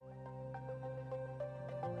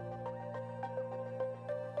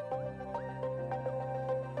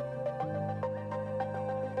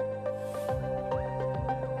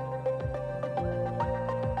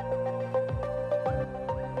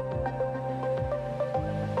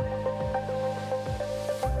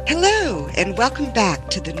Hello, and welcome back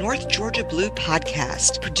to the North Georgia Blue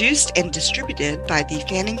podcast, produced and distributed by the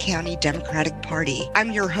Fannin County Democratic Party.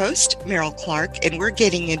 I'm your host, Meryl Clark, and we're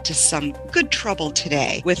getting into some good trouble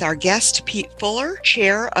today with our guest, Pete Fuller,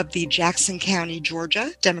 chair of the Jackson County,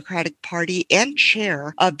 Georgia Democratic Party and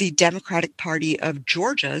chair of the Democratic Party of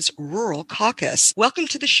Georgia's Rural Caucus. Welcome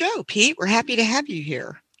to the show, Pete. We're happy to have you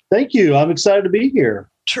here. Thank you. I'm excited to be here.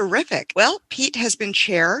 Terrific. Well, Pete has been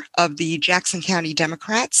chair of the Jackson County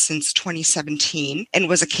Democrats since 2017 and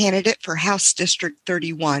was a candidate for House District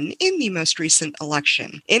 31 in the most recent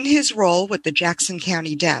election. In his role with the Jackson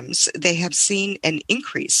County Dems, they have seen an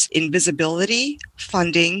increase in visibility,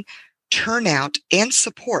 funding, turnout, and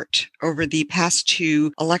support over the past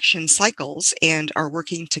two election cycles and are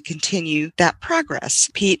working to continue that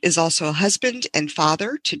progress. Pete is also a husband and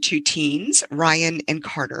father to two teens, Ryan and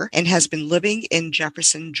Carter, and has been living in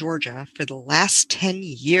Jefferson, Georgia for the last 10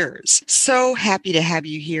 years. So happy to have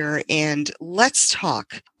you here, and let's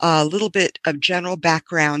talk a little bit of general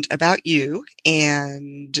background about you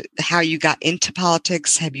and how you got into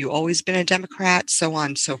politics. Have you always been a Democrat? So on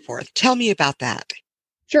and so forth. Tell me about that.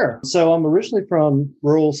 Sure. So I'm originally from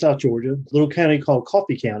rural South Georgia, a little county called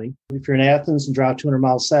Coffee County. If you're in Athens and drive 200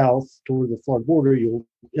 miles south toward the Florida border, you'll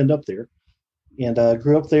end up there. And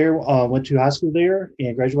grew up there, went to high school there,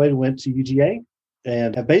 and graduated, went to UGA,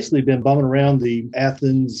 and have basically been bumming around the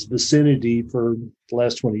Athens vicinity for the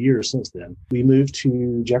last 20 years since then. We moved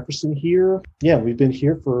to Jefferson here. Yeah, we've been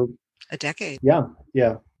here for a decade.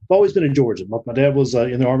 Yeah. I've always been in Georgia. My dad was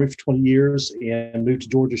in the Army for 20 years and moved to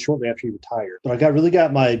Georgia shortly after he retired. But I really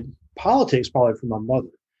got my politics probably from my mother.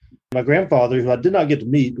 My grandfather, who I did not get to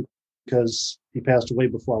meet because he passed away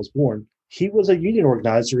before I was born, he was a union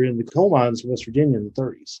organizer in the coal mines of West Virginia in the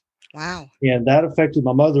 30s. Wow. And that affected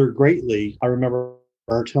my mother greatly. I remember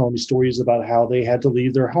her telling me stories about how they had to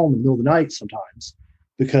leave their home in the middle of the night sometimes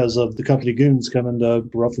because of the company goons coming to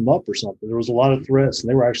rough them up or something. There was a lot of threats, and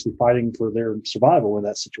they were actually fighting for their survival in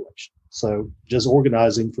that situation. So just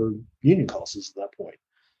organizing for union causes at that point.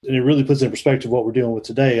 And it really puts in perspective what we're dealing with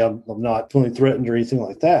today. I'm not feeling threatened or anything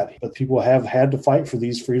like that, but people have had to fight for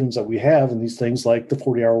these freedoms that we have and these things like the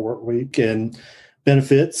 40-hour work week and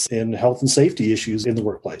benefits and health and safety issues in the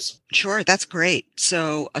workplace. Sure, that's great.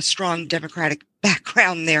 So a strong Democratic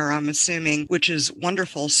background there, I'm assuming, which is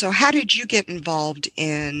wonderful. So how did you get involved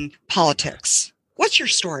in politics? What's your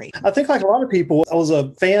story? I think like a lot of people, I was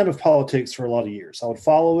a fan of politics for a lot of years. I would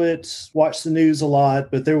follow it, watch the news a lot,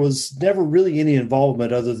 but there was never really any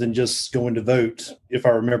involvement other than just going to vote if I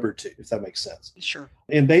remembered to, if that makes sense. Sure.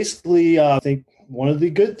 And basically, I think one of the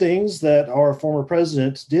good things that our former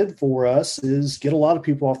president did for us is get a lot of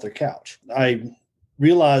people off their couch. I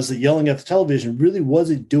realized that yelling at the television really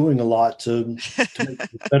wasn't doing a lot to make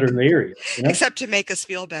it better in the area. You know? Except to make us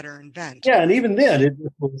feel better and vent. Yeah, and even then, it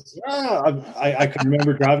was, I can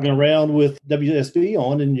remember driving around with WSB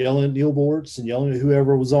on and yelling at Neil Boortz and yelling at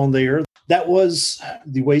whoever was on there. That was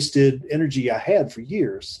the wasted energy I had for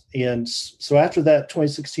years. And so after that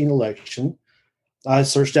 2016 election, I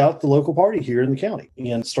searched out the local party here in the county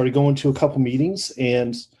and started going to a couple meetings.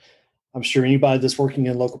 And I'm sure anybody that's working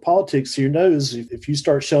in local politics here knows if you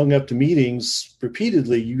start showing up to meetings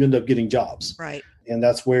repeatedly, you end up getting jobs. Right. And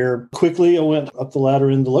that's where quickly I went up the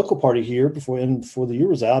ladder in the local party here before the year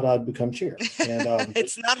was out, I'd become chair. And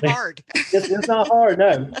it's not hard. It's not hard.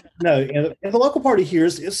 No. And the local party here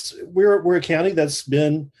we're a county that's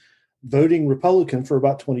been voting Republican for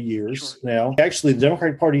about 20 years now. Actually, the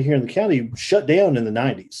Democratic Party here in the county shut down in the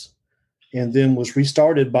 90s and then was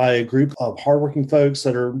restarted by a group of hardworking folks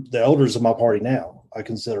that are the elders of my party now. I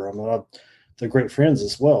consider them. They're great friends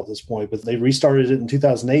as well at this point, but they restarted it in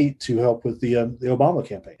 2008 to help with the Obama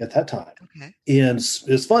campaign at that time. Okay. And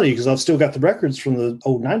it's funny because I've still got the records from the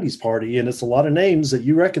old 90s party, and it's a lot of names that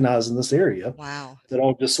you recognize in this area. Wow. That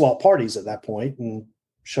all just swapped parties at that point and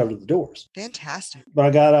shuttered the doors. Fantastic. But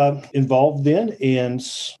I got involved then, and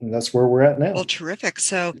that's where we're at now. Well, terrific.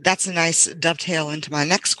 So that's a nice dovetail into my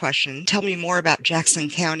next question. Tell me more about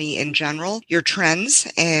Jackson County in general, your trends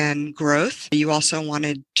and growth. You also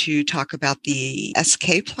wanted to talk about the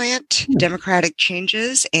SK plant, democratic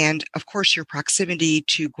changes, and of course your proximity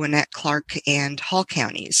to Gwinnett, Clark, and Hall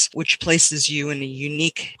counties, which places you in a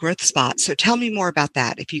unique growth spot. So tell me more about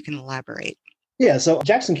that, if you can elaborate. Yeah, so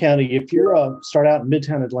Jackson County, if you start out in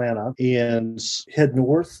Midtown Atlanta and head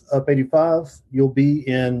north up 85, you'll be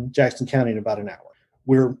in Jackson County in about an hour.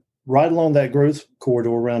 We're right along that growth corridor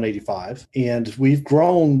around 85, and we've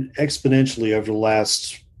grown exponentially over the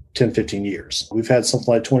last 10, 15 years. We've had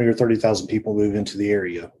something like 20 or 30,000 people move into the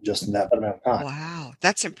area just in that amount of time. Wow,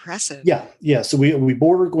 that's impressive. Yeah. So we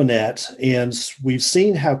border Gwinnett, and we've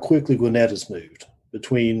seen how quickly Gwinnett has moved.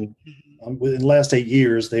 between in the last 8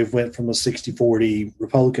 years, they've went from a 60-40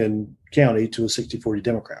 Republican county to a 60-40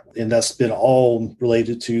 Democrat. And that's been all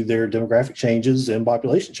related to their demographic changes and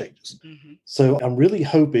population changes. So I'm really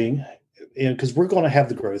hoping, and because we're going to have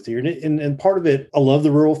the growth here, and part of it, I love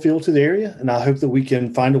the rural feel to the area, and I hope that we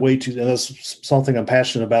can find a way to, and that's something I'm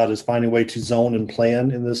passionate about, is finding a way to zone and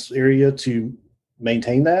plan in this area to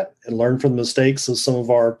maintain that and learn from the mistakes of some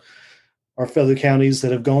of our fellow counties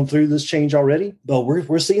that have gone through this change already. But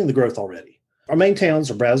we're seeing the growth already. Our main towns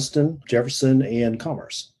are Brazelton, Jefferson, and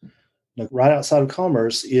Commerce. Now, right outside of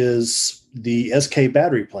Commerce is the SK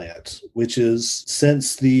battery plant, which is,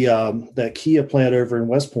 since that Kia plant over in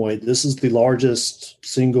West Point, this is the largest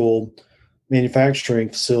single manufacturing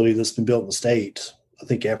facility that's been built in the state, I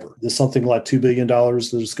think, ever. There's something like $2 billion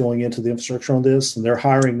that is going into the infrastructure on this, and they're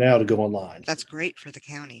hiring now to go online. That's great for the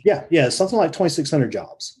county. Yeah, something like 2,600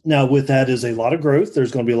 jobs. Now, with that is a lot of growth.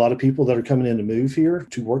 There's going to be a lot of people that are coming in to move here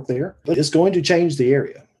to work there, but it's going to change the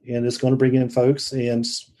area, and it's going to bring in folks. And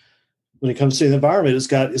when it comes to the environment, it's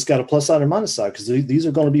got a plus side and minus side, because these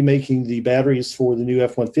are going to be making the batteries for the new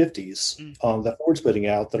F-150s that Ford's putting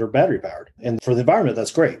out that are battery powered. And for the environment,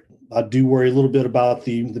 that's great. I do worry a little bit about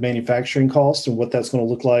the manufacturing cost and what that's going to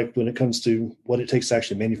look like when it comes to what it takes to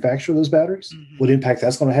actually manufacture those batteries, what impact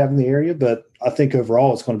that's going to have in the area. But I think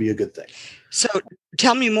overall, it's going to be a good thing. So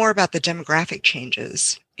tell me more about the demographic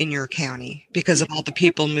changes in your county because of all the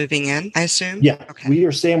people moving in, I assume? Yeah. Okay. We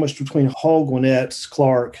are sandwiched between Hall, Gwinnett,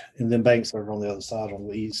 Clark, and then Banks over on the other side on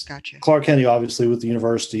the east. Gotcha. Clark County, obviously, with the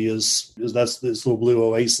university is that's this little blue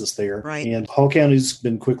oasis there. Right. And Hall County's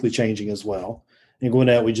been quickly changing as well. And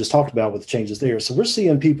Gwinnett, we just talked about with the changes there. So we're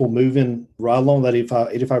seeing people moving right along that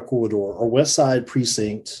 85 corridor or west side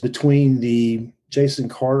precinct between the Jason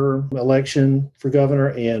Carter election for governor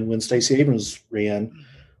and when Stacey Abrams ran.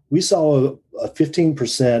 We saw a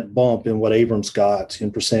 15% bump in what Abrams got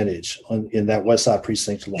in percentage in that west side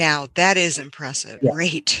precinct alone. Now, that is impressive. Yeah.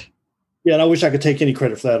 Great. Yeah, and I wish I could take any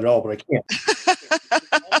credit for that at all, but I can't.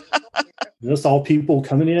 Just all people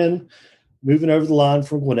coming in, moving over the line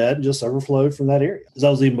from Gwinnett, and just overflowed from that area. That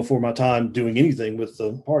was even before my time doing anything with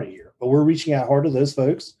the party here. But we're reaching out hard to those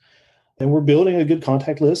folks, and we're building a good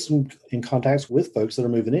contact list and in contacts with folks that are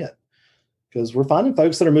moving in. Because we're finding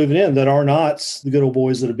folks that are moving in that are not the good old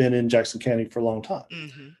boys that have been in Jackson County for a long time.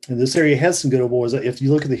 And this area has some good old boys. If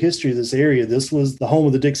you look at the history of this area, this was the home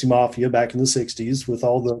of the Dixie Mafia back in the 60s with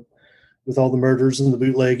all the murders and the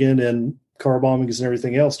bootlegging and car bombings and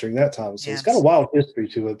everything else during that time. So It's got a wild history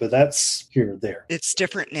to it, but that's here or there. It's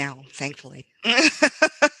different now, thankfully. Oh,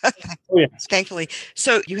 yes. Thankfully.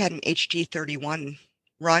 So you had an HD 31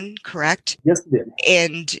 run, correct? Yes, it did.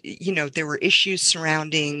 And, there were issues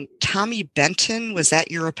surrounding Tommy Benton. Was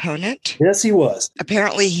that your opponent? Yes, he was.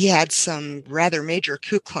 Apparently, he had some rather major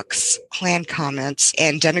Ku Klux Klan comments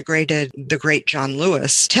and denigrated the great John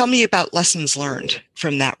Lewis. Tell me about lessons learned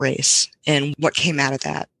from that race and what came out of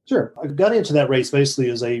that. Sure. I got into that race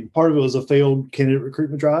basically as a part of it was a failed candidate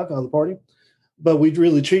recruitment drive out of the party, but we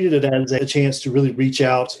really treated it as a chance to really reach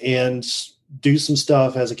out and do some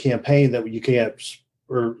stuff as a campaign that you can't,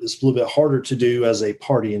 or it's a little bit harder to do as a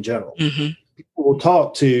party in general. People will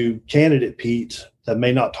talk to candidate Pete that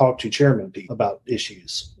may not talk to Chairman Pete about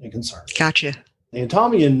issues and concerns. Gotcha. And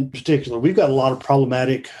Tommy in particular, we've got a lot of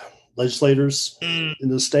problematic legislators in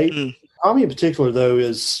the state. Tommy in particular, though,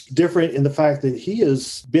 is different in the fact that he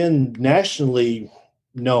has been nationally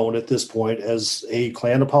known at this point as a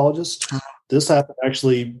Klan apologist. This happened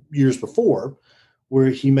actually years before,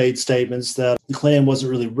 where he made statements that the Klan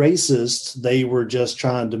wasn't really racist. They were just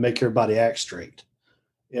trying to make everybody act straight.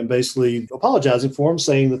 And basically apologizing for them,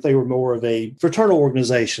 saying that they were more of a fraternal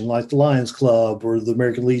organization like the Lions Club or the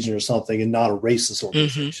American Legion or something and not a racist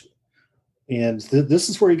organization. And this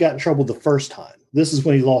is where he got in trouble the first time. This is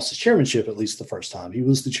when he lost his chairmanship, at least the first time. He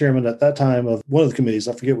was the chairman at that time of one of the committees.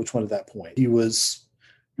 I forget which one at that point. He was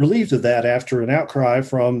relieved of that after an outcry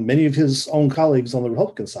from many of his own colleagues on the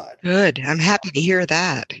Republican side. Good. I'm happy to hear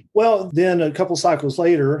that. Well, then a couple cycles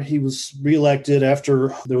later, he was reelected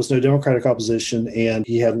after there was no Democratic opposition, and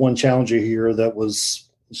he had one challenger here that was,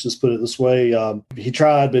 let's just put it this way, he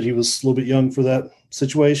tried, but he was a little bit young for that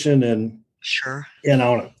situation. And sure. And I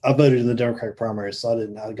don't know. I voted in the Democratic primary,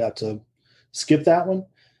 so I got to skip that one.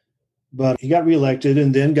 But he got reelected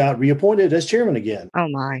and then got reappointed as chairman again. Oh,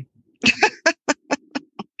 my.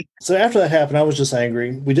 So after that happened, I was just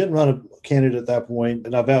angry. We didn't run a candidate at that point,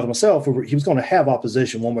 and I vowed to myself he was going to have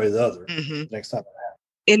opposition one way or the other next time it happened.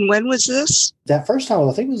 And when was this? That first time,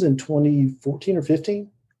 I think it was in 2014 or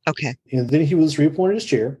 15. Okay. And then he was reappointed as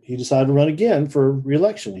chair. He decided to run again for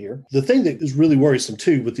re-election here. The thing that is really worrisome,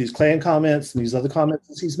 too, with these Klan comments and these other comments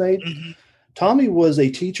that he's made, Tommy was a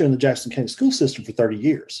teacher in the Jackson County school system for 30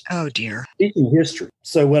 years. Oh, dear. Teaching history.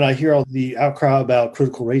 So when I hear all the outcry about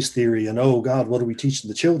critical race theory and, oh, God, what are we teaching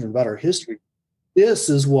the children about our history? This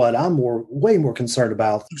is what I'm way more concerned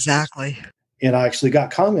about. Exactly. And I actually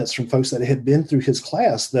got comments from folks that had been through his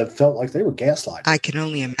class that felt like they were gaslighted. I can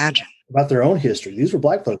only imagine. About their own history. These were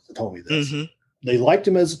Black folks that told me this. Mm-hmm. They liked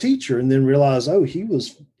him as a teacher and then realized, oh, he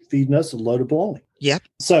was feeding us a load of baloney. Yep.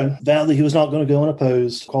 So vowed he was not going to go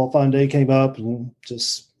unopposed. Qualifying day came up and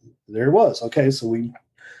just there it was. Okay, so we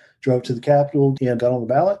drove to the Capitol and got on the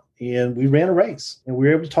ballot and we ran a race. And we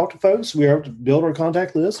were able to talk to folks. We were able to build our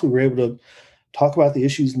contact list. We were able to talk about the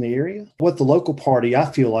issues in the area. What the local party,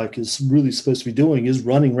 I feel like, is really supposed to be doing is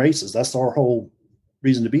running races. That's our whole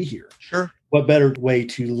reason to be here. Sure. What better way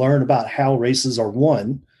to learn about how races are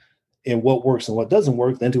won and what works and what doesn't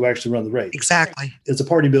work than to actually run the race? Exactly. It's a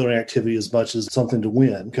party building activity as much as something to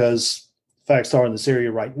win, because facts are in this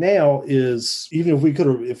area right now is even if we could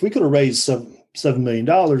have raised $7 million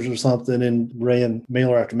or something and ran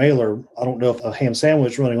mailer after mailer, I don't know if a ham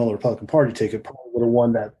sandwich running on the Republican Party ticket probably would have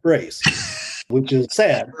won that race, which is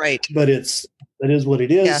sad. Right. But that is what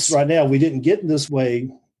it is. Yes. Right now. We didn't get in this way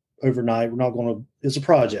overnight. We're not going to, it's a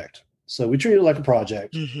project. So we treat it like a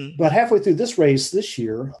project. Mm-hmm. But halfway through this race this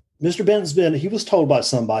year, Mr. Benton's he was told by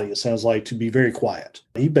somebody, it sounds like, to be very quiet.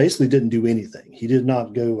 He basically didn't do anything. He did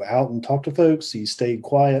not go out and talk to folks. He stayed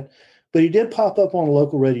quiet. But he did pop up on a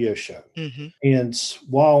local radio show. Mm-hmm. And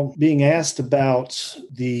while being asked about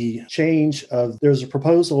the change there's a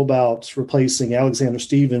proposal about replacing Alexander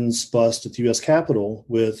Stephens' bust at the U.S. Capitol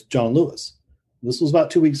with John Lewis. This was about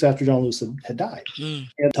 2 weeks after John Lewis had died. Mm.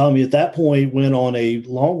 And Tommy at that point went on a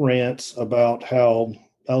long rant about how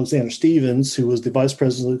Alexander Stephens, who was the vice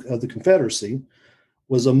president of the Confederacy,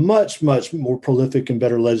 was a much, much more prolific and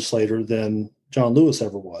better legislator than John Lewis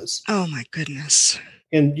ever was. Oh, my goodness.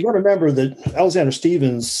 And you got to remember that Alexander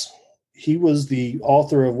Stephens, he was the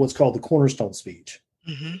author of what's called the Cornerstone Speech.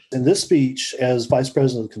 Mm-hmm. And this speech, as vice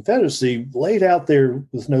president of the Confederacy, laid out there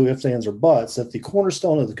with no ifs, ands, or buts that the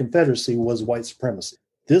cornerstone of the Confederacy was white supremacy.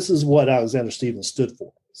 This is what Alexander Stephens stood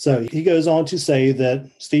for. So he goes on to say that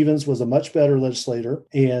Stephens was a much better legislator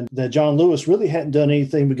and that John Lewis really hadn't done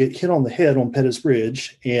anything but get hit on the head on Pettus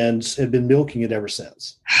Bridge and had been milking it ever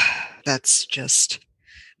since. That's just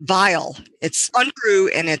vile. It's untrue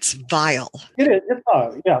and it's vile. It is. It's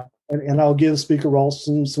vile, yeah. And I'll give Speaker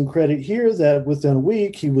Ralston some credit here that within a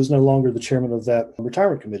week, he was no longer the chairman of that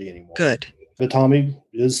retirement committee anymore. Good. But Tommy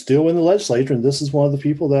is still in the legislature, and this is one of the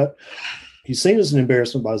people that he's seen as an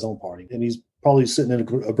embarrassment by his own party. And he's probably sitting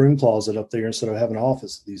in a broom closet up there instead of having an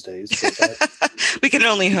office these days. We can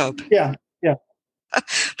only hope. Yeah, yeah.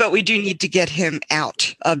 But we do need to get him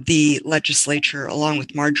out of the legislature along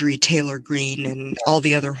with Marjorie Taylor Greene and all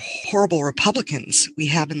the other horrible Republicans we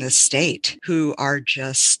have in this state who are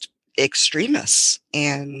just extremists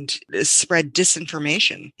and spread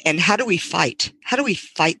disinformation. And how do we fight? How do we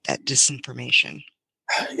fight that disinformation?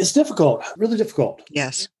 It's difficult, really difficult.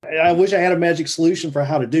 Yes. I wish I had a magic solution for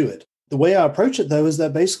how to do it. The way I approach it, though, is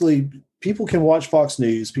that basically people can watch Fox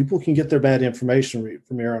News. People can get their bad information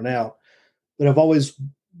from here on out. But I've always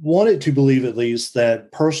wanted to believe, at least,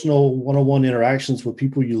 that personal one-on-one interactions with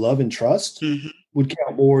people you love and trust would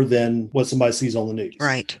count more than what somebody sees on the news.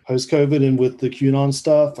 Right. Post-COVID and with the QAnon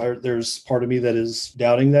stuff, there's part of me that is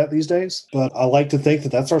doubting that these days. But I like to think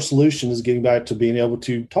that that's our solution, is getting back to being able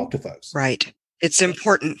to talk to folks. Right. It's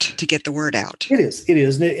important to get the word out. It is. It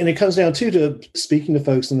is. And it comes down to speaking to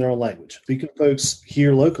folks in their own language, speaking to folks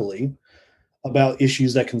here locally about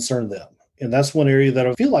issues that concern them. And that's one area that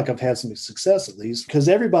I feel like I've had some success, at least, because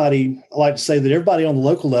I like to say that everybody on the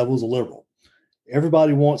local level is a liberal.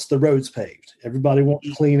 Everybody wants the roads paved. Everybody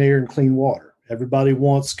wants clean air and clean water. Everybody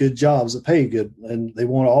wants good jobs that pay good, and they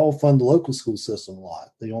want to all fund the local school system a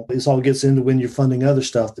lot. This all gets into when you're funding other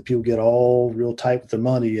stuff that people get all real tight with their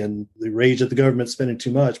money and they rage at the government spending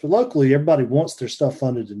too much. But locally, everybody wants their stuff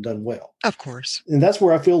funded and done well. Of course. And that's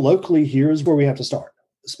where I feel locally here is where we have to start,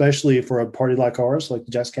 especially for a party like ours, like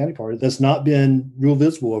the Jackson County Party, that's not been real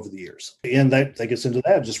visible over the years. And that gets into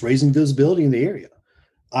that, just raising visibility in the area.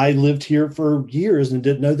 I lived here for years and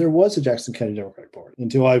didn't know there was a Jackson County Democratic Party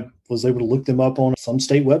until I was able to look them up on some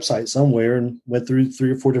state website somewhere and went through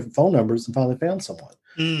 3 or 4 different phone numbers and finally found someone.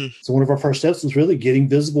 So one of our first steps was really getting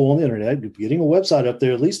visible on the internet, getting a website up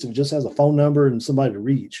there, at least if it just has a phone number and somebody to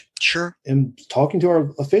reach. Sure. And talking to our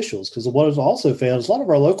officials, because what I've also found is a lot of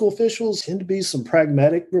our local officials tend to be some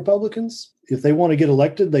pragmatic Republicans. If they want to get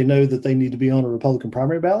elected, they know that they need to be on a Republican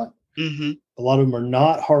primary ballot. Mm-hmm. A lot of them are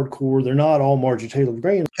not hardcore. They're not all Marjorie Taylor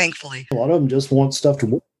Greene. Thankfully. A lot of them just want stuff to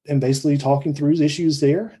work. and basically talking through issues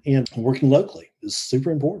there and working locally is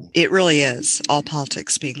super important. It really is, all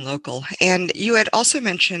politics being local. And you had also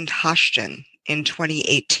mentioned Hoschton in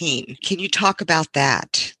 2018. Can you talk about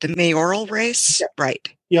that? The mayoral race? Yeah. Right.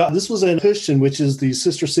 Yeah, this was in Houston, which is the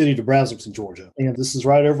sister city to Braselton, Georgia. And this is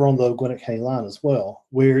right over on the Gwinnett County line as well,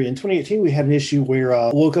 where in 2018 we had an issue where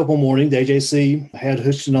I woke up one morning, the AJC had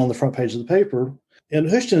Houston on the front page of the paper. And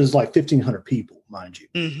Houston is like 1,500 people, mind you.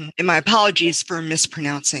 Mm-hmm. And my apologies for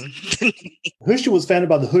mispronouncing the name. Houston was founded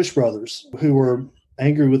by the Hush brothers, who were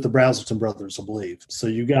angry with the Braselton brothers, I believe. So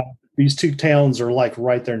you got these two towns are like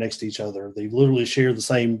right there next to each other. They literally share the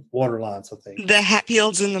same water lines, I think. The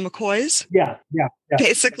Hatfields and the McCoys? Yeah.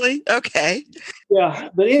 Basically? Okay. Yeah.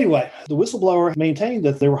 But anyway, the whistleblower maintained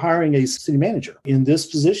that they were hiring a city manager. In this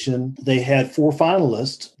position, they had 4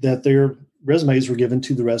 finalists that their resumes were given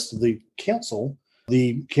to the rest of the council.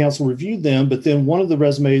 The council reviewed them, but then one of the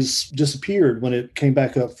resumes disappeared when it came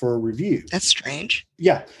back up for review. That's strange.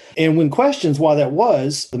 Yeah. And when questioned why that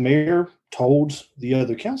was, the mayor told the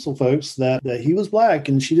other council folks that he was Black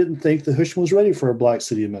and she didn't think the Houston was ready for a Black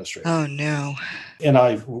city administrator. Oh, no. And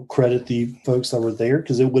I credit the folks that were there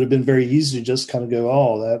because it would have been very easy to just kind of go,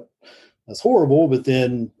 oh, that's horrible, but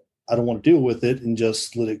then I don't want to deal with it and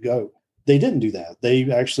just let it go. They didn't do that. They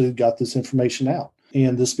actually got this information out.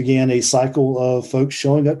 And this began a cycle of folks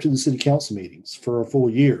showing up to the city council meetings for a full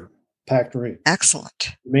year, packed room.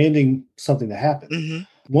 Excellent. Demanding something to happen.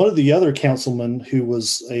 Mm-hmm. One of the other councilmen who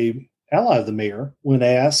was a ally of the mayor, when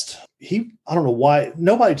asked, I don't know why,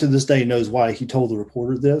 nobody to this day knows why he told the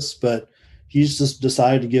reporter this, but he's just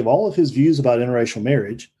decided to give all of his views about interracial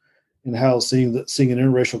marriage and how seeing an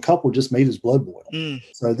interracial couple just made his blood boil.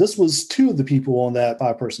 So this was 2 of the people on that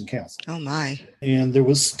 5-person council. Oh, my. And there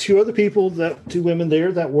was 2 other people, 2 women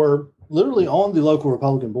there that were literally on the local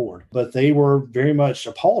Republican board, but they were very much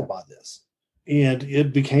appalled by this. And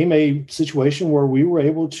it became a situation where we were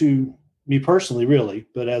able to, me personally, really,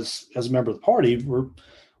 but as a member of the party,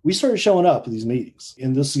 we started showing up at these meetings.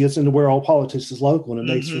 And this gets into where all politics is local, and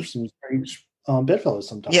it makes for some strange bedfellows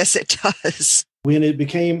sometimes. Yes, it does. When it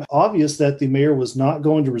became obvious that the mayor was not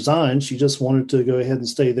going to resign, she just wanted to go ahead and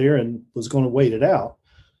stay there and was going to wait it out,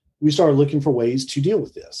 we started looking for ways to deal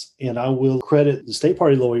with this. And I will credit the state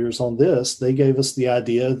party lawyers on this. They gave us the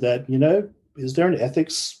idea that, is there an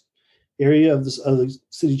ethics area of the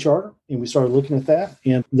city charter? And we started looking at that.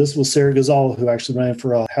 And this was Sarah Gazal, who actually ran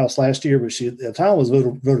for House last year, but she at the time was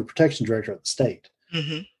voter protection director at the state.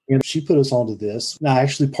 Mm-hmm. And she put us onto this. And I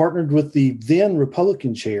actually partnered with the then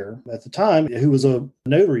Republican chair at the time, who was a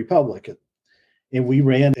notary public. And we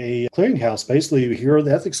ran a clearinghouse. Basically, here are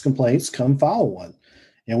the ethics complaints, come file one.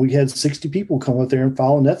 And we had 60 people come up there and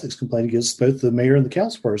file an ethics complaint against both the mayor and the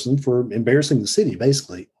councilperson for embarrassing the city,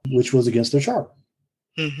 basically, which was against their charter.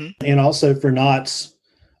 Mm-hmm. And also for not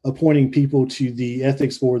appointing people to the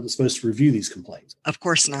ethics board that's supposed to review these complaints. Of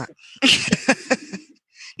course not.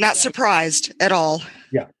 Not surprised at all.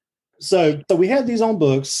 Yeah. So we had these on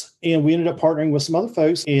books, and we ended up partnering with some other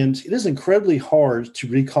folks, and it is incredibly hard to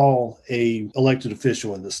recall a elected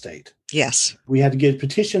official in the state. Yes. We had to get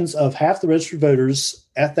petitions of half the registered voters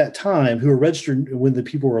at that time who were registered when the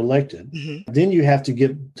people were elected. Mm-hmm. Then you have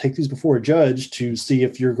to take these before a judge to see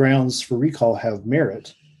if your grounds for recall have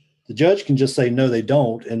merit. The judge can just say, no, they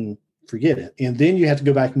don't, and forget it. And then you have to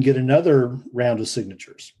go back and get another round of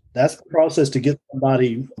signatures. That's the process to get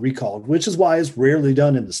somebody recalled, which is why it's rarely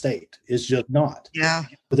done in the state. It's just not. Yeah.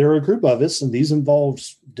 But there are a group of us, and these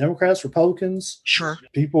involves Democrats, Republicans, sure,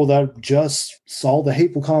 people that just saw the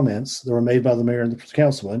hateful comments that were made by the mayor and the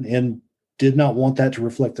councilman and did not want that to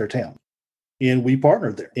reflect their town. And we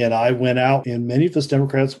partnered there. And I went out, and many of us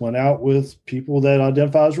Democrats went out with people that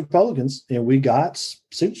identify as Republicans, and we got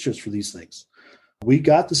signatures for these things. We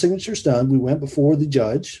got the signatures done. We went before the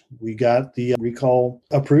judge. We got the recall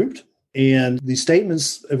approved. And the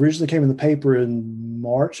statements originally came in the paper in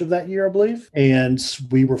March of that year, I believe. And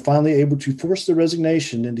we were finally able to force the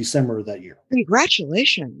resignation in December of that year.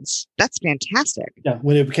 Congratulations. That's fantastic. Yeah,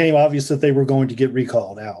 when it became obvious that they were going to get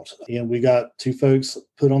recalled out. And we got 2 folks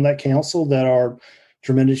put on that council that are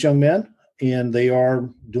tremendous young men. And they are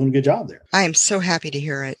doing a good job there. I am so happy to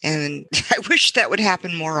hear it. And I wish that would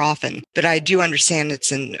happen more often. But I do understand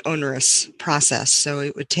it's an onerous process. So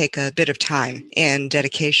it would take a bit of time and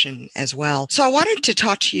dedication as well. So I wanted to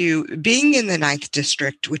talk to you, being in the 9th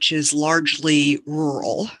District, which is largely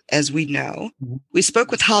rural, as we know. Mm-hmm. We spoke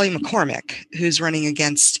with Holly McCormick, who's running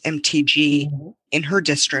against MTG in her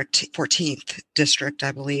district, 14th district,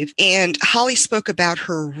 I believe. And Holly spoke about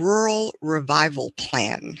her rural revival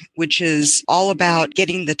plan, which is all about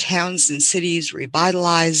getting the towns and cities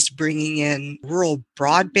revitalized, bringing in rural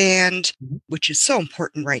broadband, which is so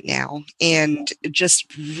important right now, and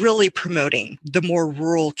just really promoting the more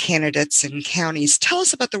rural candidates and counties. Tell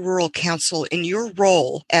us about the Rural Council in your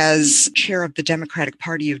role as chair of the Democratic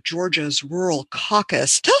Party of Georgia's Rural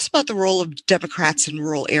Caucus. Tell us about the role of Democrats in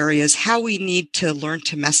rural areas, how we need to learn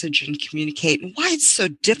to message and communicate, and why it's so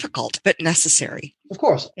difficult but necessary. Of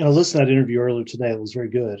course. And I listened to that interview earlier today. It was very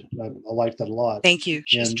good. I liked that a lot. Thank you.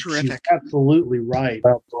 She's terrific. She's absolutely right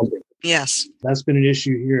about broadband. Yes. That's been an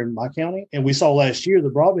issue here in my county. And we saw last year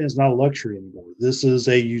that broadband is not a luxury anymore. This is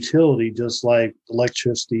a utility just like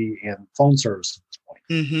electricity and phone service at this point.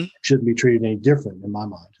 Mm-hmm. It shouldn't be treated any different in my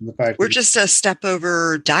mind. And the fact we're just a step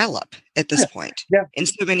over dial-up at this point in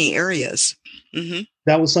so many areas. Mm-hmm.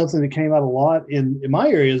 That was something that came out a lot in my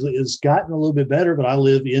area. It's gotten a little bit better, but I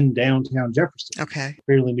live in downtown Jefferson. Okay.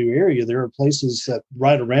 Fairly new area. There are places that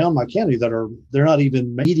right around my county that they're not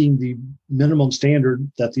even meeting the minimum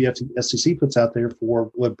standard that the FCC puts out there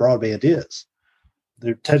for what broadband is.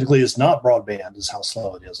 There technically is not broadband is how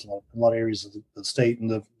slow it is in a lot of areas of the state and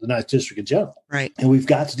the 9th district in general. Right. And we've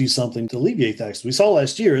got to do something to alleviate that. So we saw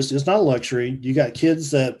last year, it's not a luxury. You got kids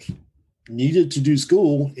that needed to do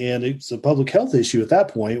school, and it's a public health issue at that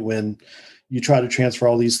point when you try to transfer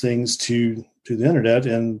all these things to the internet,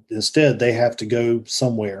 and instead they have to go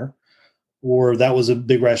somewhere. Or that was a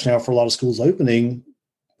big rationale for a lot of schools opening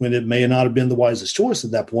when it may not have been the wisest choice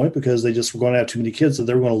at that point, because they just were going to have too many kids that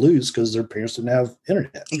they were going to lose because their parents didn't have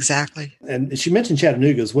internet. Exactly. And she mentioned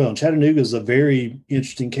Chattanooga as well. And Chattanooga is a very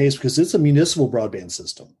interesting case because it's a municipal broadband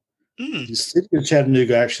system. The city of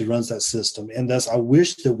Chattanooga actually runs that system. And I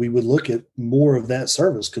wish that we would look at more of that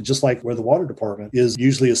service, because just like where the water department is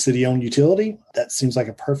usually a city-owned utility, that seems like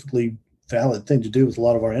a perfectly valid thing to do with a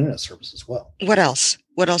lot of our internet service as well. What else?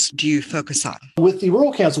 What else do you focus on? With the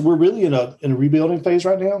Rural Council, we're really in a rebuilding phase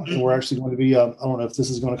right now. And we're actually going to be, I don't know if this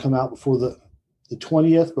is going to come out before the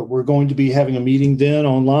 20th, but we're going to be having a meeting then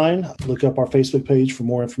online. Look up our Facebook page for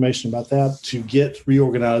more information about that to get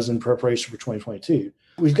reorganized in preparation for 2022.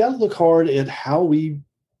 We've got to look hard at how we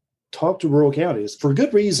talk to rural counties for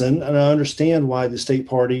good reason. And I understand why the state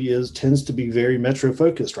party tends to be very metro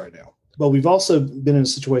focused right now. But we've also been in a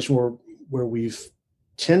situation where we've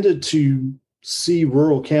tended to see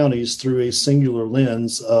rural counties through a singular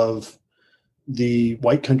lens of the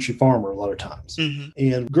white country farmer a lot of times. Mm-hmm.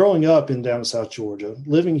 And growing up in down in South Georgia,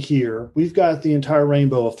 living here, we've got the entire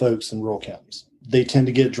rainbow of folks in rural counties. They tend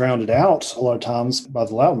to get drowned out a lot of times by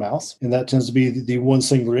the loudmouths. And that tends to be the one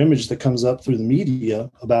singular image that comes up through the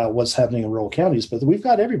media about what's happening in rural counties. But we've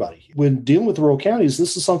got everybody. When dealing with rural counties,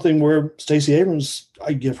 this is something where Stacey Abrams,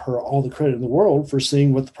 I give her all the credit in the world for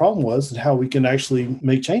seeing what the problem was and how we can actually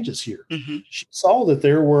make changes here. Mm-hmm. She saw that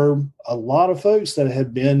there were a lot of folks that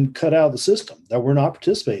had been cut out of the system that were not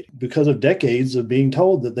participating because of decades of being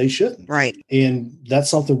told that they shouldn't. Right. And that's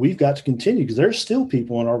something we've got to continue, because there's still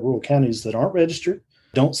people in our rural counties that aren't registered,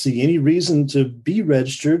 don't see any reason to be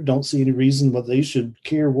registered, don't see any reason why they should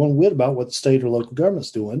care one whit about what the state or local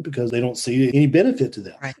government's doing, because they don't see any benefit to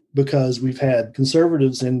them. Right. Because we've had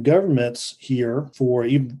conservatives in governments here for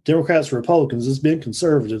even Democrats or Republicans, it's been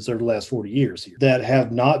conservatives over the last 40 years here that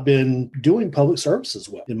have not been doing public services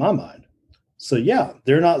well, in my mind. So, yeah,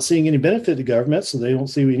 they're not seeing any benefit to government, so they don't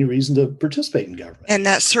see any reason to participate in government. And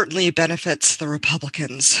that certainly benefits the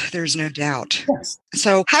Republicans. There's no doubt. Yes.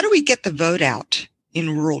 So how do we get the vote out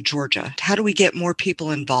in rural Georgia? How do we get more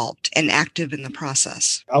people involved and active in the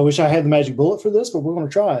process? I wish I had the magic bullet for this, but we're going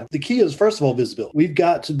to try. The key is, first of all, visibility. We've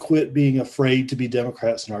got to quit being afraid to be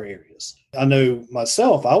Democrats in our areas. I know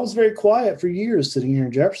myself, I was very quiet for years sitting here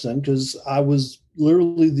in Jefferson because I was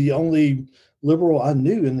literally the only liberal I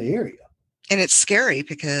knew in the area. And it's scary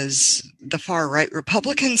because the far right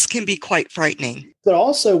Republicans can be quite frightening. But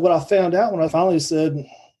also what I found out when I finally said,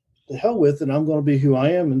 to hell with it, I'm going to be who I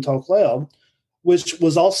am and talk loud, which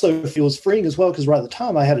was also, it was freeing as well, because right at the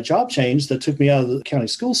time I had a job change that took me out of the county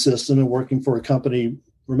school system and working for a company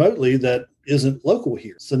remotely that isn't local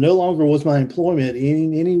here. So no longer was my employment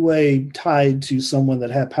in any way tied to someone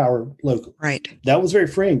that had power local. Right. That was very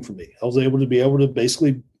freeing for me. I was able to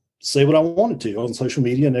basically say what I wanted to on social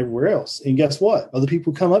media and everywhere else. And guess what? Other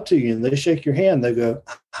people come up to you and they shake your hand. They go,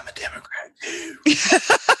 I'm a Democrat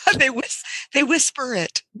too. They whisper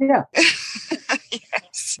it. Yeah.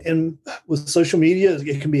 Yes. And with social media,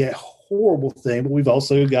 it can be a horrible thing, but we've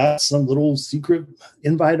also got some little secret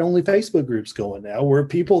invite-only Facebook groups going now where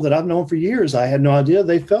people that I've known for years, I had no idea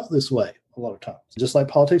they felt this way a lot of times. Just like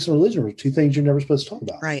politics and religion are two things you're never supposed to talk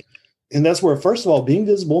about. Right. And that's where, first of all, being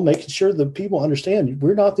visible, making sure that people understand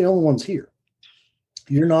we're not the only ones here.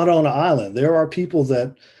 You're not on an island. There are people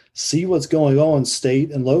that see what's going on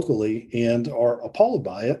state and locally and are appalled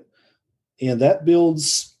by it. And that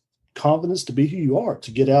builds confidence to be who you are,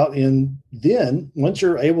 to get out. And then once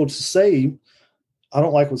you're able to say, I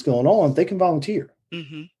don't like what's going on, they can volunteer.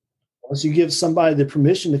 Mm-hmm. Once you give somebody the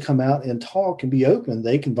permission to come out and talk and be open,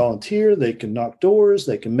 they can volunteer, they can knock doors,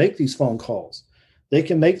 they can make these phone calls, they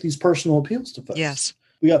can make these personal appeals to folks. Yes.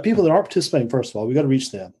 We got people that aren't participating, first of all. We got to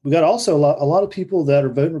reach them. We got also a lot of people that are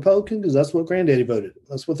voting Republican because that's what granddaddy voted.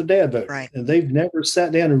 That's what their dad voted. Right. And they've never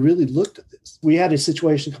sat down and really looked at this. We had a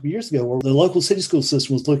situation a couple of years ago where the local city school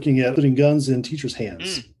system was looking at putting guns in teachers'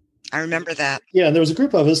 hands. I remember that. Yeah, and there was a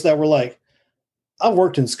group of us that were like, I've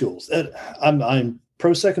worked in schools. I'm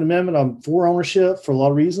pro-Second Amendment. I'm for ownership for a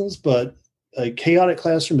lot of reasons, but a chaotic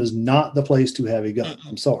classroom is not the place to have a gun.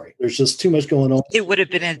 I'm sorry. There's just too much going on. It would have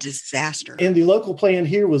been a disaster. And the local plan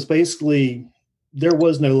here was basically, there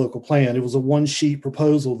was no local plan. It was a one-sheet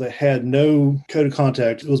proposal that had no code of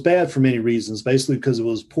conduct. It was bad for many reasons, basically because it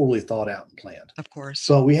was poorly thought out and planned. Of course.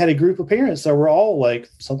 So we had a group of parents that were all like,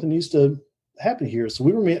 something needs to happen here. So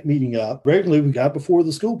we were meeting up regularly. We got before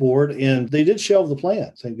the school board and they did shelve the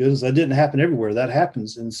plan. Thank goodness that didn't happen everywhere. That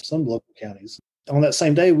happens in some local counties. On that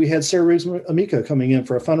same day, we had Sarah Riggs Amico coming in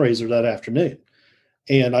for a fundraiser that afternoon.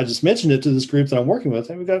 And I just mentioned it to this group that I'm working with.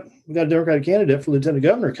 And we got a Democratic candidate for lieutenant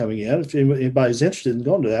governor coming in, if anybody's interested in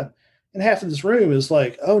going to that. And half of this room is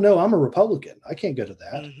like, oh, no, I'm a Republican. I can't go to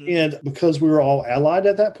that. Mm-hmm. And because we were all allied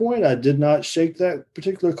at that point, I did not shake that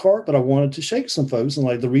particular cart, but I wanted to shake some folks. And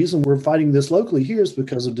like, the reason we're fighting this locally here is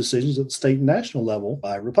because of decisions at the state and national level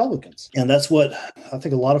by Republicans. And that's what I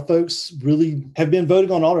think a lot of folks really have been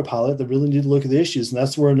voting on autopilot. They really need to look at the issues. And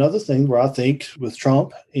that's where another thing where I think with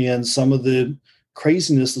Trump and some of the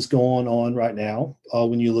craziness that's going on right now,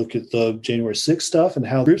 when you look at the January 6th stuff and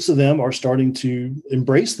how groups of them are starting to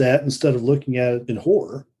embrace that instead of looking at it in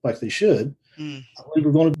horror like they should. I believe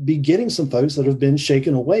we're going to be getting some folks that have been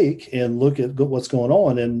shaken awake and look at what's going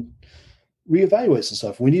on and reevaluate some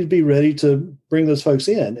stuff. We need to be ready to bring those folks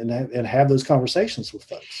in and have those conversations with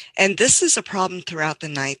folks. And this is a problem throughout the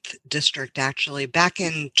 9th District, actually. Back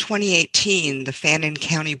in 2018, the Fannin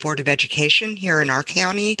County Board of Education here in our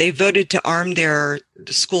county, they voted to arm their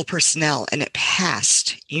school personnel, and it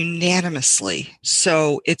passed unanimously.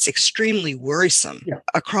 So it's extremely worrisome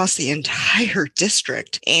across the entire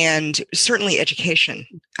district. And certainly education,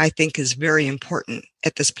 I think, is very important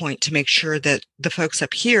at this point to make sure that the folks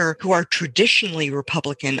up here who are traditionally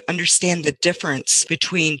Republican understand the difference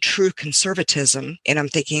between true conservatism, and I'm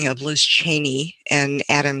thinking of Liz Cheney and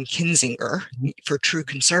Adam Kinzinger for true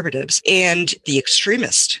conservatives, and the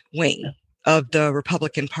extremist wing of the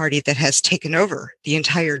Republican Party that has taken over the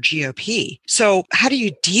entire GOP. So how do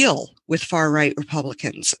you deal with far-right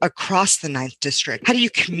Republicans across the 9th District? How do you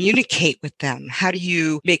communicate with them? How do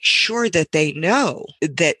you make sure that they know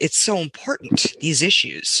that it's so important, these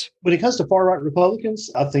issues? When it comes to far-right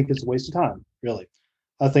Republicans, I think it's a waste of time, really.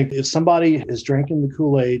 I think if somebody is drinking the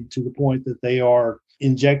Kool-Aid to the point that they are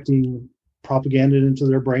injecting propaganda into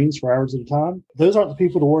their brains for hours at a time, those aren't the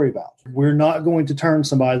people to worry about. We're not going to turn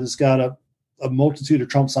somebody that's got a multitude of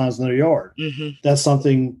Trump signs in their yard. That's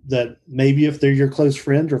something that maybe if they're your close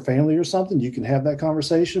friend or family or something, you can have that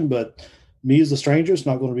conversation. But me as a stranger is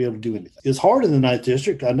not going to be able to do anything. It's hard in the 9th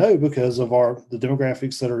District, I know, because of the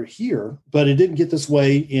demographics that are here, but it didn't get this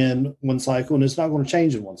way in one cycle, and it's not going to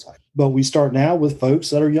change in one cycle. But we start now with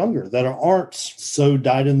folks that are younger, that aren't so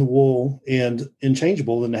dyed in the wool and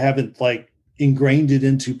unchangeable and haven't like ingrained it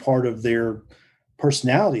into part of their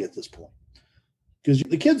personality at this point. Because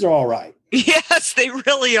the kids are all right. Yes, they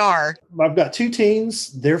really are. I've got 2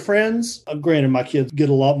 teens. They're friends. Granted, my kids get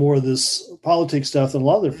a lot more of this politics stuff than a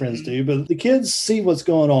lot of their friends do, but the kids see what's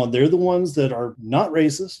going on. They're the ones that are not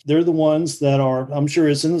racist. They're the ones that are, I'm sure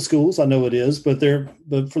it's in the schools. I know it is, but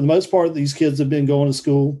for the most part, these kids have been going to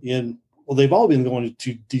school they've all been going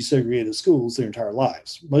to desegregated schools their entire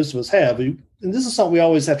lives. Most of us have. And this is something we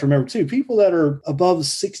always have to remember, too. People that are above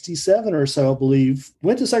 67 or so, I believe,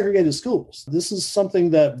 went to segregated schools. This is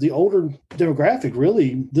something that the older demographic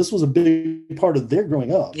really, this was a big part of their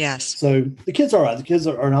growing up. Yes. So the kids are all right. The kids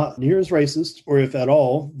are not near as racist, or if at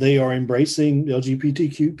all, they are embracing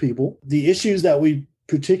LGBTQ people. The issues that we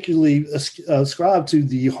particularly ascribe to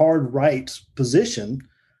the hard right position,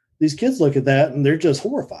 these kids look at that and they're just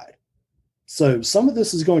horrified. So some of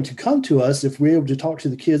this is going to come to us if we're able to talk to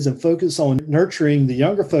the kids and focus on nurturing the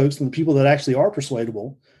younger folks and the people that actually are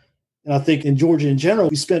persuadable. And I think in Georgia in general,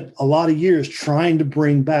 we spent a lot of years trying to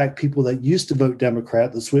bring back people that used to vote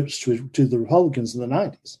Democrat that switched to the Republicans in the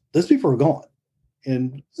 90s. Those people are gone.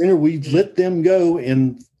 And the sooner we let them go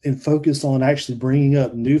and focus on actually bringing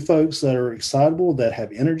up new folks that are excitable, that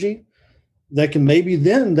have energy, that can maybe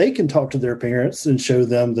then they can talk to their parents and show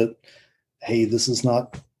them that, hey, this is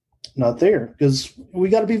not there, because we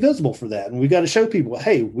got to be visible for that. And we got to show people,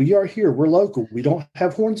 hey, we are here. We're local. We don't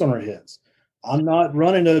have horns on our heads. I'm not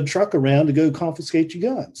running a truck around to go confiscate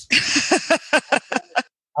your guns.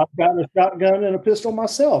 I've got a shotgun and a pistol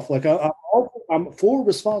myself. Like I'm for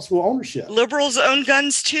responsible ownership. Liberals own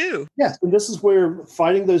guns too. Yes. And this is where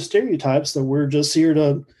fighting those stereotypes that we're just here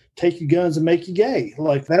to take your guns and make you gay.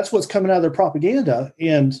 Like that's what's coming out of their propaganda.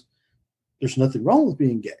 And there's nothing wrong with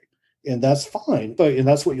being gay. And that's fine. And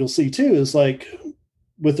that's what you'll see too, is like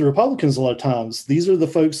with the Republicans, a lot of times, these are the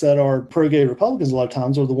folks that are pro-gay Republicans a lot of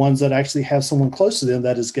times are the ones that actually have someone close to them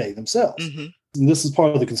that is gay themselves. Mm-hmm. And this is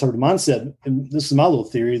part of the conservative mindset. And this is my little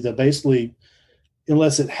theory that basically,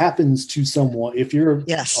 unless it happens to someone, if you're a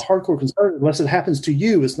hardcore conservative, unless it happens to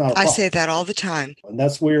you, it's not a problem. I say that all the time. And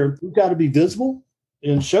that's where we've got to be visible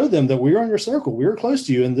and show them that we're in your circle. We're close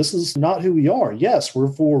to you. And this is not who we are. Yes,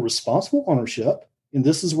 we're for responsible ownership. And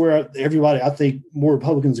this is where everybody, I think more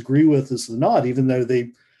Republicans agree with this than not, even though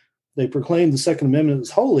they proclaim the Second Amendment is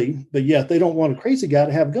holy, but yet they don't want a crazy guy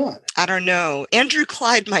to have a gun. I don't know. Andrew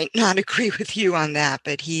Clyde might not agree with you on that,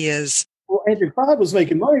 but he is. Well, Andrew Clyde was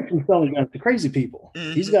making money from selling guns to crazy people.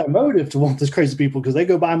 Mm-hmm. He's got a motive to want those crazy people because they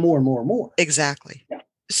go buy more and more and more. Exactly. Yeah.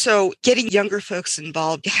 So getting younger folks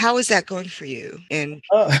involved, how is that going for you in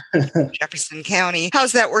Jefferson County?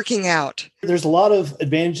 How's that working out? There's a lot of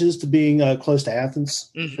advantages to being close to Athens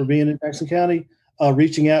for being in Jackson County.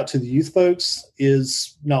 Reaching out to the youth folks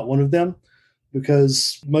is not one of them,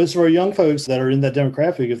 because most of our young folks that are in that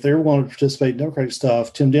demographic, if they want to participate in Democratic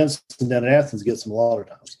stuff, Tim Denson down at Athens gets them a lot of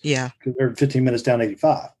times. Yeah. Because they're 15 minutes down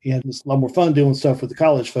 85. And it's a lot more fun doing stuff with the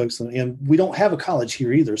college folks. And we don't have a college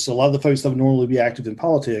here either. So a lot of the folks that would normally be active in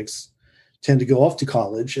politics tend to go off to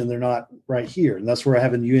college, and they're not right here. And that's where I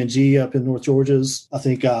have in UNG up in North Georgia's. I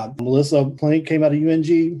think Melissa Plank came out of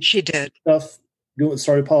UNG. She did.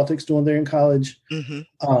 Started politics doing there in college.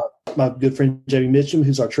 Mm-hmm. My good friend Jamie Mitchum,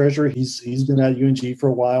 who's our treasurer, he's been at UNG for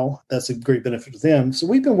a while. That's a great benefit to them. So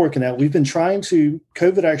we've been working out. We've been trying to.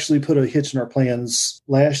 COVID actually put a hitch in our plans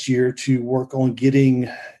last year to work on getting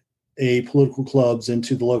political clubs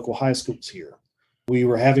into the local high schools here. We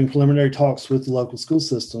were having preliminary talks with the local school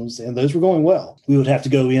systems, and those were going well. We would have to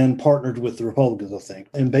go in partnered with the Republicans, I think.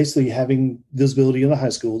 And basically having visibility in the high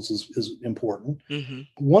schools is important. Mm-hmm.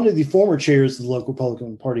 One of the former chairs of the local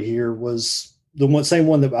Republican Party here was the same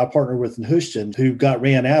one that I partnered with in Houston, who got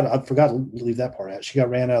ran out. I forgot to leave that part out. She got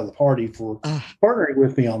ran out of the party for partnering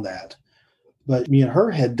with me on that. But me and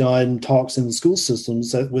her had done talks in the school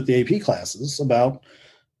systems with the AP classes about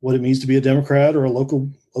what it means to be a Democrat or a local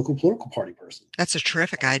political party person. That's a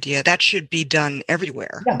terrific idea. That should be done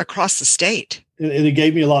everywhere, across the state. And it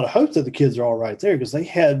gave me a lot of hope that the kids are all right there, because they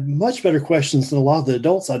had much better questions than a lot of the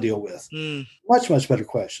adults I deal with. Much, much better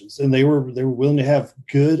questions. And they were willing to have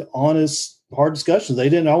good, honest, hard discussions. They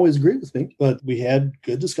didn't always agree with me, but we had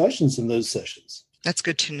good discussions in those sessions. That's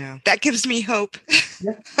good to know. That gives me hope.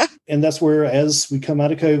 Yeah. And that's where, as we come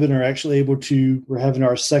out of COVID and are actually we're having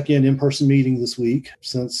our second in-person meeting this week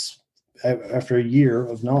after a year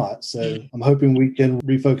of not. So I'm hoping we can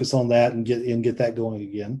refocus on that and get that going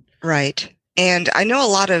again. Right. And I know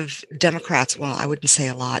a lot of Democrats, well, I wouldn't say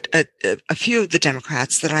a lot, a few of the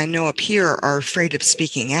Democrats that I know up here are afraid of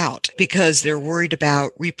speaking out because they're worried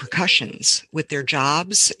about repercussions with their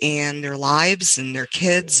jobs and their lives and their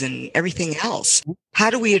kids and everything else. How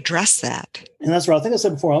do we address that? And that's right. I think I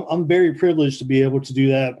said before, I'm very privileged to be able to do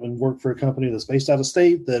that and work for a company that's based out of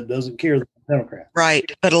state that doesn't care that I'm a Democrat.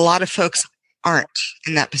 Right. But a lot of folks aren't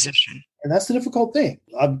in that position. And that's the difficult thing.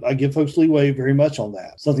 I give folks leeway very much on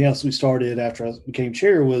that. Something else we started after I became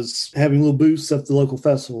chair was having little booths at the local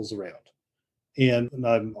festivals around. And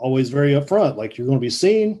I'm always very upfront. Like, you're going to be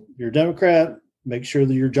seen, you're a Democrat, make sure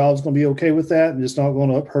that your job's going to be okay with that, and it's not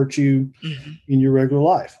going to hurt you in your regular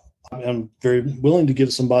life. I'm very willing to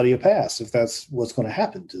give somebody a pass if that's what's going to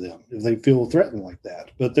happen to them, if they feel threatened like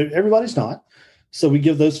that. But everybody's not. So we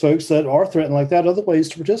give those folks that are threatened like that other ways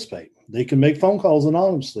to participate. They can make phone calls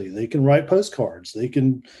anonymously. They can write postcards. They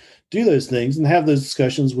can do those things and have those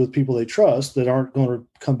discussions with people they trust that aren't going to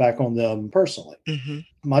come back on them personally. Mm-hmm.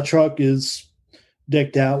 My truck is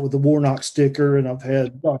decked out with the Warnock sticker, and I've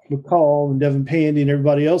had Dr. McCall and Devin Pandy and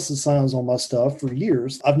everybody else's signs on my stuff for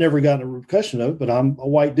years. I've never gotten a repercussion of it, but I'm a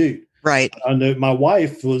white dude. Right. I know my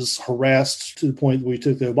wife was harassed to the point that we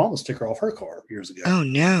took the Obama sticker off her car years ago. Oh,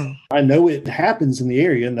 no. I know it happens in the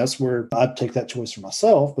area, and that's where I'd take that choice for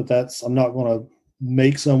myself, but I'm not going to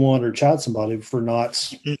make someone or chide somebody for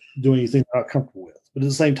not doing anything they're not comfortable with. But at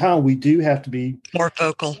the same time, we do have to be more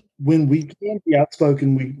vocal. When we can be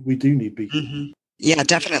outspoken, we do need to be. Mm-hmm. Yeah,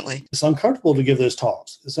 definitely. It's uncomfortable to give those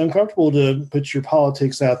talks. It's uncomfortable to put your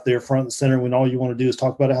politics out there front and center when all you want to do is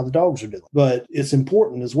talk about how the dogs are doing. But it's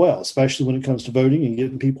important as well, especially when it comes to voting and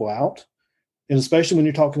getting people out. And especially when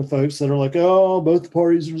you're talking to folks that are like, oh, both the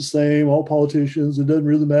parties are the same, all politicians, it doesn't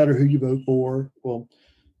really matter who you vote for. Well,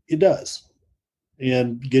 it does.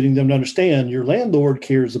 And getting them to understand your landlord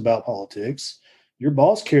cares about politics. Your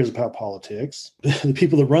boss cares about politics. The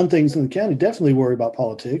people that run things in the county definitely worry about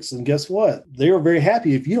politics. And guess what? They are very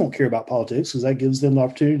happy if you don't care about politics because that gives them the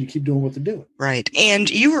opportunity to keep doing what they're doing. Right. And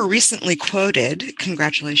you were recently quoted,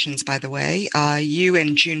 congratulations, by the way, you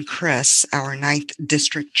and June Criss, our 9th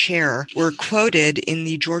district chair, were quoted in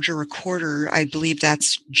the Georgia Recorder. I believe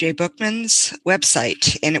that's Jay Bookman's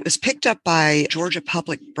website. And it was picked up by Georgia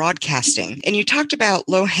Public Broadcasting. And you talked about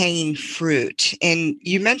low-hanging fruit. And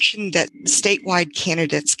you mentioned that statewide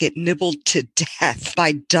candidates get nibbled to death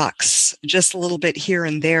by ducks, just a little bit here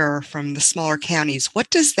and there from the smaller counties. What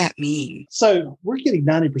does that mean? So we're getting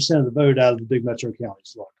 90% of the vote out of the big metro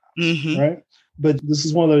counties, right? But this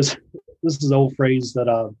is one of those, this is an old phrase that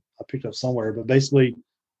I picked up somewhere, but basically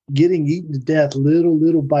getting eaten to death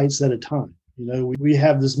little bites at a time. You know, we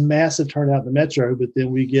have this massive turnout in the metro, but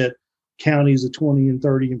then we get counties of 20 and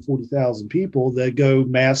 30 and 40,000 people that go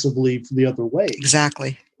massively the other way.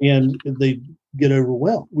 Exactly. And they get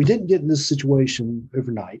overwhelmed. We didn't get in this situation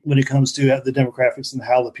overnight when it comes to the demographics and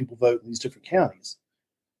how the people vote in these different counties.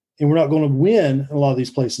 And we're not going to win a lot of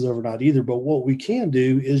these places overnight either. But what we can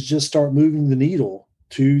do is just start moving the needle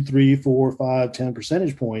 2, 3, 4, 5, 10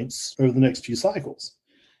 percentage points over the next few cycles.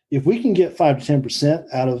 If we can get 5 to 10%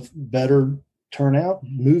 out of better turnout,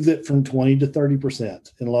 move it from 20 to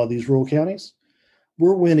 30% in a lot of these rural counties,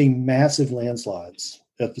 we're winning massive landslides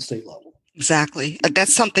at the state level. Exactly.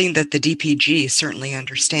 That's something that the DPG certainly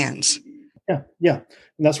understands. Yeah.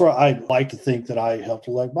 And that's where I like to think that I helped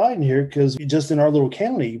elect Biden here, because just in our little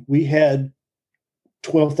county, we had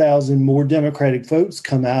 12,000 more Democratic votes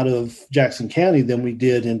come out of Jackson County than we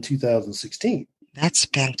did in 2016. That's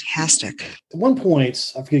fantastic. At one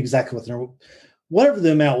point, I forget exactly what the number, whatever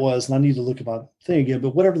the amount was, and I need to look at my thing again,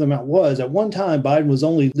 but whatever the amount was, at one time, Biden was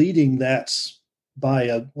only leading that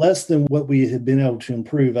by less than what we had been able to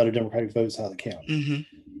improve out of Democratic votes out of the county. Mm-hmm.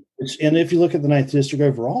 And if you look at the 9th district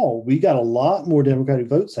overall, we got a lot more Democratic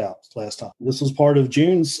votes out last time. This was part of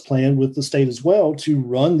June's plan with the state as well to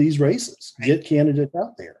run these races, get candidates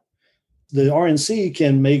out there. The RNC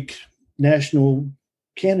can make national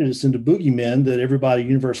candidates into boogeymen that everybody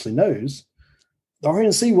universally knows. The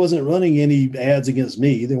RNC wasn't running any ads against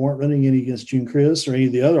me. They weren't running any against June Criss or any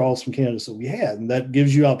of the other awesome candidates that we had. And that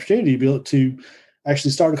gives you opportunity to be able to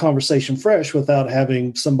actually start a conversation fresh without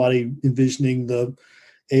having somebody envisioning the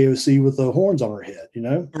AOC with the horns on her head, you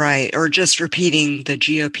know? Right. Or just repeating the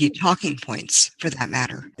GOP talking points for that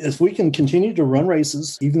matter. If we can continue to run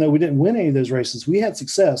races, even though we didn't win any of those races, we had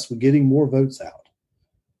success with getting more votes out.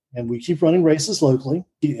 And we keep running races locally.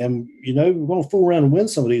 And, you know, we're going to fool around and win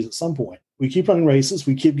some of these at some point. We keep running races.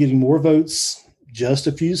 We keep getting more votes, just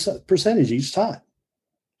a few percentage each time.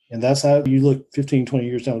 And that's how you look 15, 20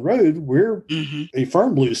 years down the road, we're a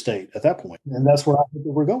firm blue state at that point. And that's where I think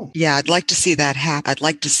that we're going. Yeah, I'd like to see that happen. I'd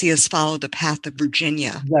like to see us follow the path of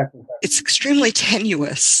Virginia. Exactly. It's extremely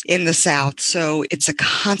tenuous in the South, so it's a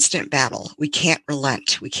constant battle. We can't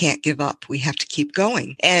relent. We can't give up. We have to keep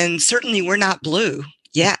going. And certainly we're not blue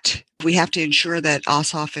yet. We have to ensure that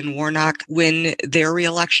Ossoff and Warnock win their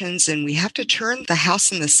reelections, and we have to turn the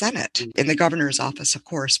House and the Senate in the governor's office, of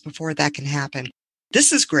course, before that can happen.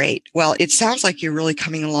 This is great. Well, it sounds like you're really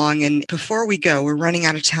coming along. And before we go, we're running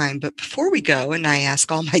out of time. But before we go, and I ask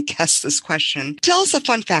all my guests this question, tell us a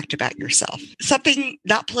fun fact about yourself. Something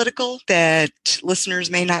not political that listeners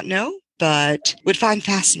may not know, but would find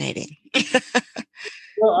fascinating.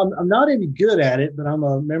 Well, I'm not any good at it, but I'm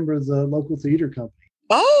a member of the local theater company.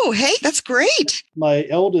 Oh, hey, that's great. My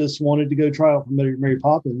eldest wanted to go try out for Mary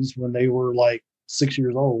Poppins when they were like 6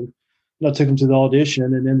 years old. I took him to the audition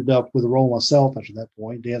and ended up with a role myself after that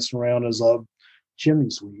point, dancing around as a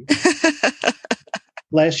chimney sweep.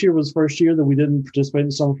 Last year was the first year that we didn't participate in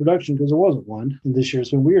the summer production because there wasn't one. And this year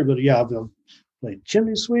it's been weird, but yeah, I've played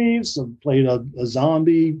chimney sweeps, I've played a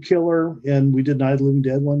zombie killer, and we did Night of the Living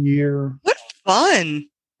Dead one year. What fun.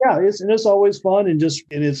 Yeah, it's always fun, and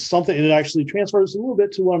it's something, and it actually transfers a little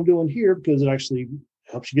bit to what I'm doing here because it actually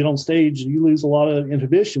helps you get on stage. You lose a lot of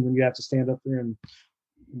inhibition when you have to stand up there and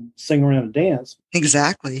sing around and dance.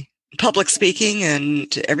 Exactly. Public speaking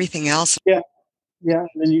and everything else. Yeah. And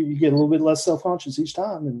then you get a little bit less self-conscious each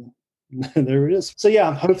time, and There it is. So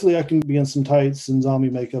yeah, hopefully I can be in some tights and zombie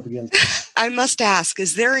makeup again. I must ask,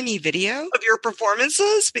 is there any video of your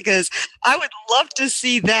performances? Because I would love to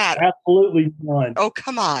see that. Absolutely none. Oh,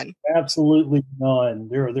 come on. Absolutely none.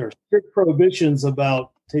 There are strict prohibitions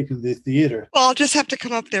about taking the theater. Well, I'll just have to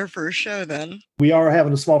come up there for a show then. We are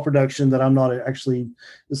having a small production that I'm not actually,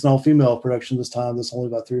 it's an all-female production this time. There's only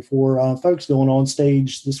about 3 or 4 folks going on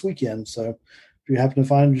stage this weekend. So if you happen to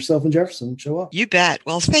find yourself in Jefferson, show up. You bet.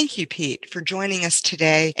 Well, thank you, Pete, for joining us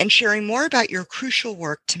today and sharing more about your crucial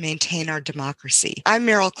work to maintain our democracy. I'm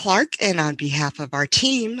Meryl Clark, and on behalf of our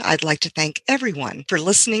team, I'd like to thank everyone for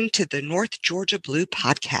listening to the North Georgia Blue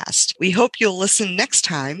podcast. We hope you'll listen next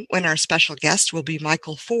time when our special guest will be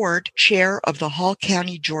Michael Ford, chair of the Hall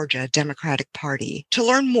County, Georgia Democratic Party. To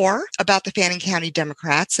learn more about the Fannin County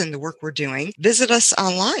Democrats and the work we're doing, visit us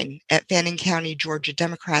online at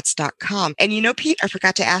FanninCountyGeorgiaDemocrats.com. And you know, Pete, I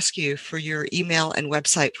forgot to ask you for your email and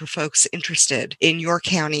website for folks interested in your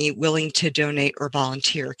county willing to donate or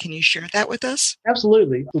volunteer. Can you share that with us?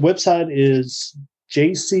 Absolutely. The website is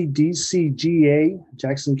JCDCGA,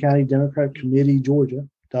 Jackson County Democratic Committee,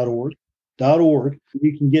 Georgia.org.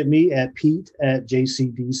 You can get me at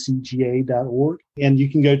pete@jcdcga.org. And you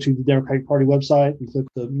can go to the Democratic Party website and click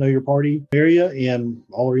the Know Your Party area, and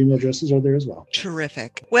all our email addresses are there as well.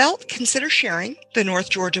 Terrific. Well, consider sharing the North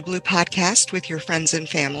Georgia Blue podcast with your friends and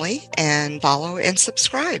family, and follow and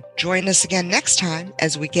subscribe. Join us again next time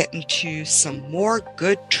as we get into some more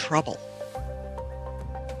good trouble.